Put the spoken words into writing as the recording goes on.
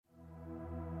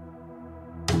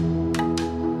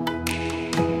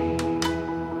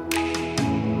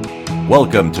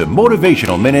Welcome to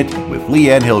Motivational Minute with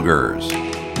Leanne Hilgers.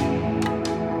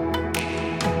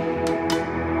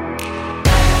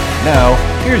 Now,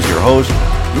 here's your host,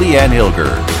 Leanne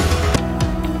Hilgers.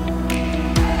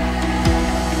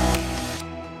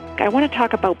 I want to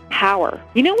talk about power.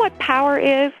 You know what power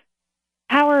is?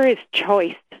 Power is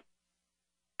choice.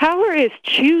 Power is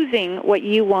choosing what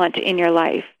you want in your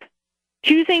life.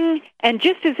 Choosing, and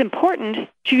just as important,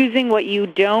 choosing what you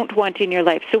don't want in your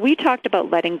life. So we talked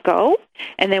about letting go,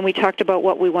 and then we talked about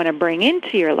what we want to bring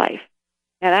into your life.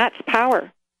 Now that's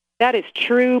power. That is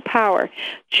true power.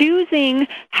 Choosing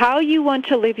how you want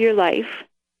to live your life,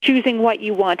 choosing what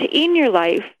you want in your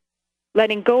life,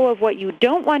 letting go of what you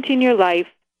don't want in your life,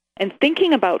 and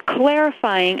thinking about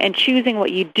clarifying and choosing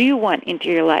what you do want into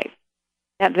your life.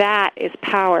 Now that is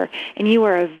power, and you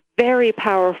are a very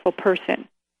powerful person,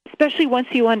 especially once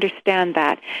you understand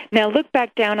that. Now look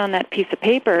back down on that piece of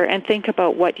paper and think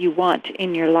about what you want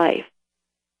in your life.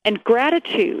 And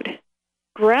gratitude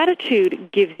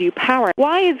gives you power.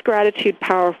 Why is gratitude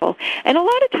powerful? And a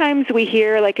lot of times we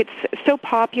hear, like it's so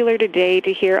popular today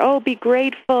to hear, oh, be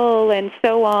grateful and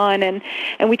so on. And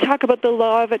we talk about the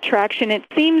law of attraction. It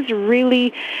seems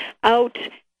really out.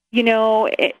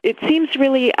 It seems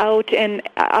really out in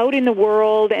the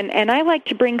world, and I like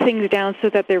to bring things down so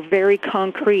that they're very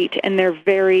concrete and they're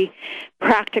very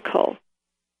practical.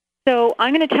 So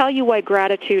I'm going to tell you why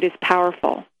gratitude is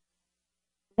powerful.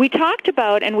 We talked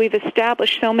about, and we've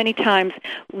established so many times,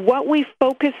 what we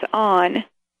focus on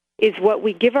is what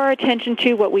we give our attention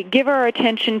to. What we give our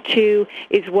attention to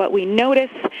is what we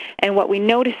notice, and what we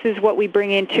notice is what we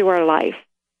bring into our life.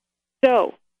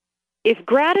 So if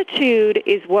gratitude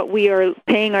is what we are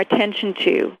paying our attention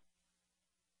to,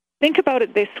 think about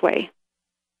it this way.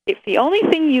 If the only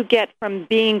thing you get from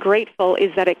being grateful is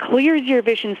that it clears your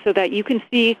vision so that you can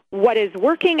see what is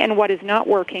working and what is not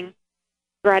working,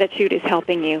 gratitude is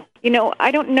helping you.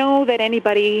 I don't know that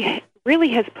anybody really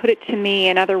has put it to me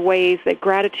in other ways that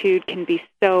gratitude can be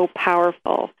so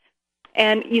powerful.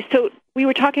 And so we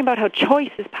were talking about how choice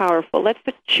is powerful. Let's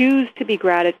choose to be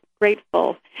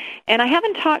grateful. And I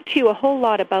haven't talked to you a whole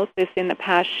lot about this in the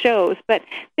past shows, but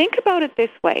think about it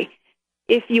this way.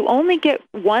 If you only get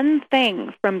one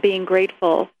thing from being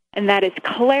grateful, and that is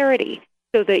clarity,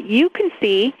 so that you can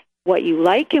see what you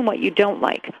like and what you don't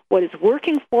like, what is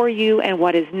working for you and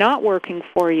what is not working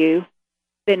for you,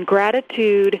 then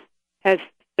gratitude has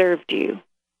served you.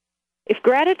 If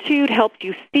gratitude helped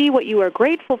you see what you are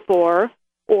grateful for,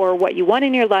 or what you want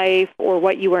in your life, or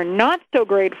what you are not so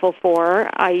grateful for,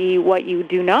 i.e. what you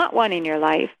do not want in your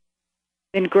life,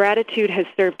 then gratitude has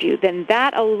served you. Then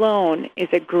that alone is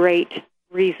a great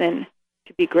reason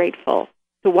to be grateful.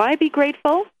 So why be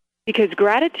grateful? Because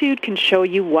gratitude can show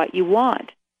you what you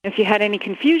want. If you had any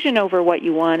confusion over what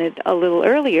you wanted a little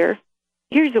earlier,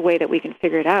 here's a way that we can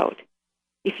figure it out.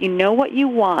 If you know what you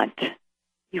want,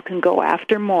 you can go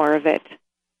after more of it.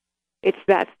 It's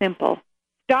that simple.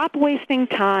 Stop wasting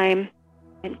time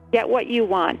and get what you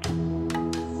want.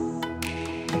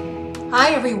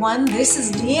 Hi everyone, this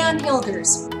is Leanne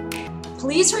Hilgers.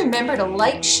 Please remember to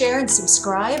like, share, and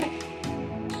subscribe.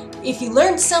 If you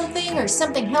learned something or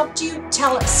something helped you,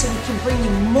 tell us so we can bring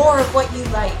you more of what you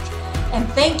like. And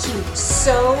thank you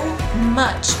so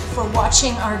much for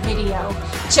watching our video.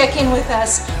 Check in with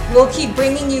us. We'll keep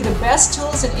bringing you the best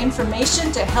tools and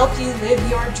information to help you live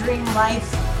your dream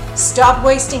life. Stop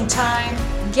wasting time.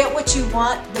 Get what you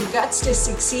want, the guts to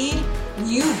succeed.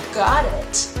 You've got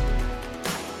it.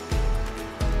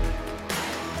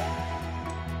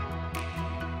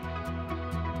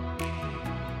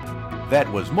 That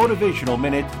was Motivational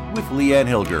Minute with Leanne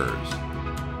Hilgers.